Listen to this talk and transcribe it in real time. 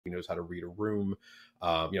knows how to read a room.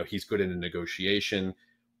 He's good in a negotiation.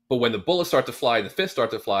 But when the bullets start to fly, the fists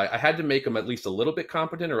start to fly, I had to make him at least a little bit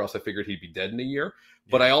competent, or else I figured he'd be dead in a year.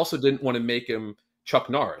 But Yeah. I also didn't want to make him Chuck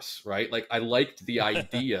Norris, right? Like, I liked the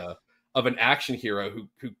idea of an action hero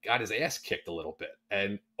who got his ass kicked a little bit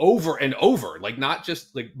and over, like not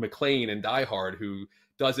just like McClane and Die Hard, who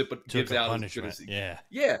does it but Took gives a out as good punishment. as he. Yeah.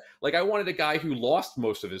 Yeah, like I wanted a guy who lost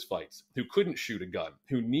most of his fights, who couldn't shoot a gun,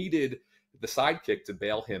 who needed the sidekick to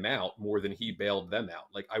bail him out more than he bailed them out.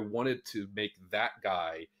 Like, I wanted to make that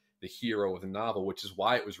guy the hero of the novel, which is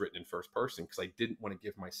why it was written in first person, because I didn't want to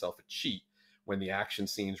give myself a cheat when the action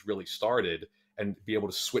scenes really started and be able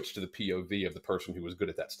to switch to the POV of the person who was good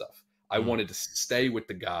at that stuff. I wanted to stay with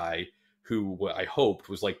the guy who I hoped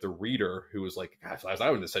was like the reader, who was like, gosh, as I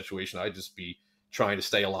was in this situation, I'd just be trying to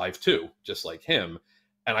stay alive too, just like him.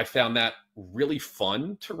 And I found that really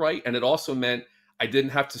fun to write. And it also meant I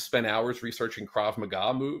didn't have to spend hours researching Krav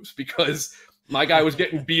Maga moves, because my guy was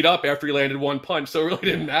getting beat up after he landed one punch, so it really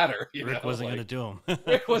didn't matter. Rick wasn't going to do him.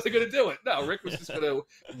 Rick wasn't going to do it. No, Rick was just going to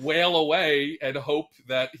wail away and hope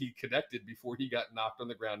that he connected before he got knocked on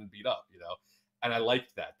the ground and beat up, And I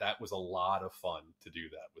liked that. That was a lot of fun to do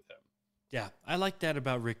that with him. Yeah, I like that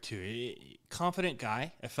about Rick too. Confident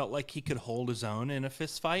guy. I felt like he could hold his own in a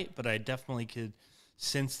fist fight, but I definitely could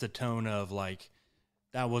sense the tone of like,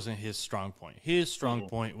 that wasn't his strong point. His strong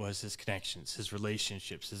point was his connections, his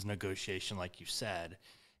relationships, his negotiation, like you said.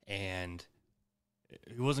 And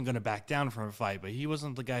he wasn't going to back down from a fight, but he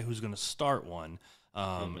wasn't the guy who's going to start one.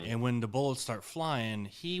 And when the bullets start flying,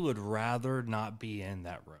 he would rather not be in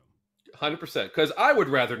that room. 100%, because I would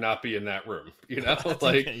rather not be in that room,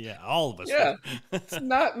 like, yeah, all of us. Yeah, it's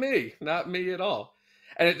not me at all.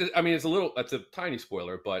 And it's a tiny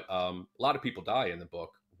spoiler, but a lot of people die in the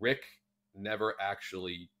book. Rick never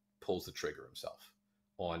actually pulls the trigger himself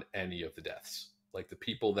on any of the deaths. Like, the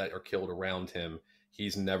people that are killed around him,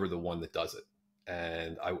 he's never the one that does it.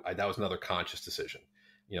 And I that was another conscious decision.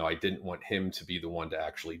 I didn't want him to be the one to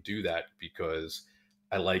actually do that, because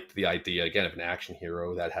I liked the idea, again, of an action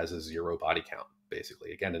hero that has a 0 body count,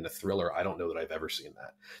 basically. Again, in a thriller, I don't know that I've ever seen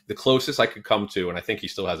that. The closest I could come to, and I think he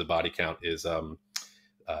still has a body count, is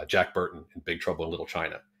Jack Burton in Big Trouble in Little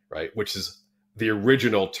China, right? Which is the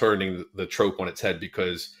original turning the trope on its head,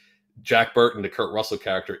 because Jack Burton, the Kurt Russell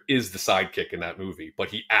character, is the sidekick in that movie, but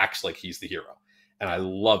he acts like he's the hero. And I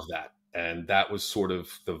love that. And that was sort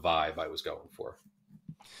of the vibe I was going for.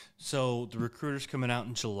 So the Recruiter's coming out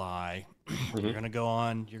in July. You're gonna go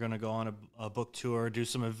on a book tour, do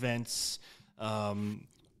some events. Once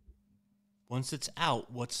it's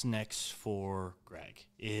out, what's next for Gregg?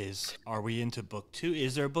 Are we into book 2?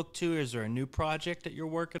 Is there a book 2? Is there a new project that you're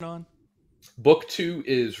working on? Book 2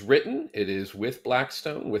 is written. It is with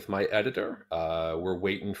Blackstone, with my editor. We're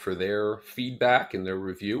waiting for their feedback and their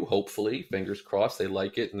review. Hopefully, fingers crossed, they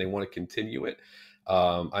like it and they want to continue it.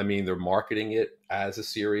 They're marketing it as a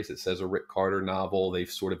series. It says a Rick Carter novel. They've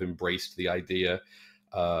sort of embraced the idea.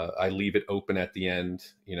 I leave it open at the end,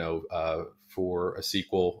 for a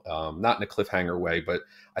sequel, not in a cliffhanger way, but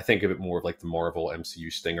I think of it more of like the Marvel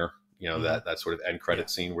MCU stinger, that sort of end credit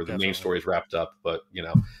scene where the main story is wrapped up, but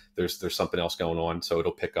there's something else going on. So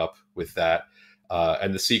it'll pick up with that.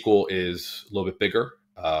 And the sequel is a little bit bigger,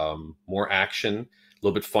 more action, a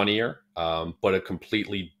little bit funnier, but a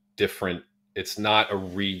completely different. It's not a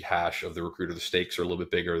rehash of The Recruiter. The stakes are a little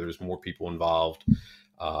bit bigger. There's more people involved.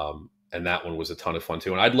 And that one was a ton of fun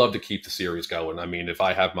too. And I'd love to keep the series going. If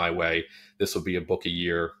I have my way, this will be a book a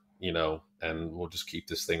year, and we'll just keep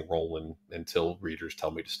this thing rolling until readers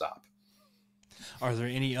tell me to stop. Are there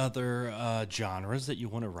any other genres that you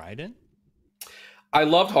want to write in? I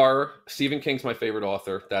loved horror. Stephen King's my favorite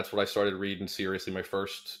author. That's what I started reading seriously. My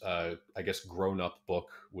first, grown-up book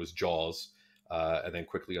was Jaws. And then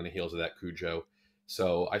quickly on the heels of that, Cujo.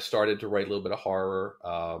 So I started to write a little bit of horror.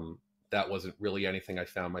 That wasn't really anything I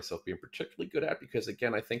found myself being particularly good at, because,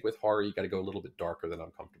 again, I think with horror, you got to go a little bit darker than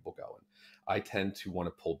I'm comfortable going. I tend to want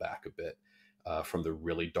to pull back a bit from the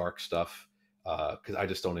really dark stuff, because I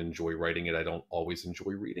just don't enjoy writing it. I don't always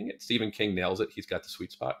enjoy reading it. Stephen King nails it. He's got the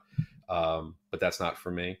sweet spot, but that's not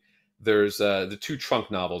for me. There's the 2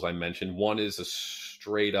 trunk novels I mentioned. One is a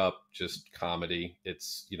straight up just comedy.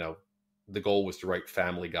 It's, the goal was to write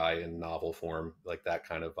Family Guy in novel form, like that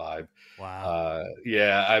kind of vibe. Wow.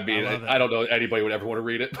 Yeah, I don't know anybody would ever want to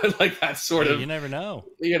read it, but like that's sort of, you never know.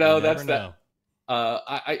 That's that.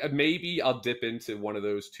 Maybe I'll dip into one of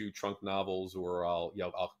those 2 trunk novels, or I'll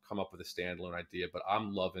come up with a standalone idea. But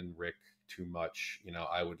I'm loving Rick too much.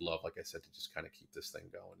 I would love, like I said, to just kind of keep this thing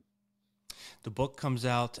going. The book comes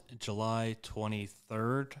out July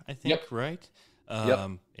 23rd, I think, Yep. right?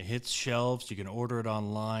 Yep. It hits shelves. You can order it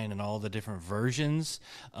online and all the different versions.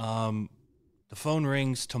 The phone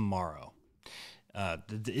rings tomorrow.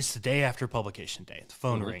 It's the day after publication day. The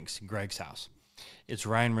phone Hmm. rings in Greg's house. It's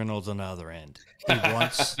Ryan Reynolds on the other end.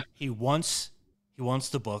 He wants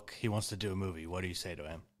the book. He wants to do a movie. What do you say to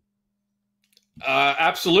him?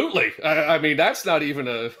 Absolutely. I mean, that's not even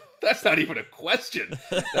a question.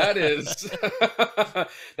 That is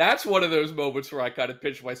that's one of those moments where I kind of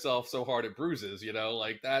pinch myself so hard it bruises.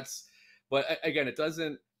 Like that's. But again, it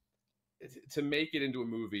doesn't. To make it into a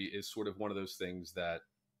movie is sort of one of those things that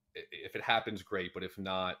if it happens, great. But if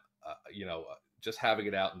not, just having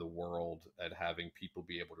it out in the world and having people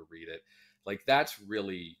be able to read it, like that's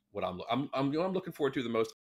really what I'm looking forward to the most.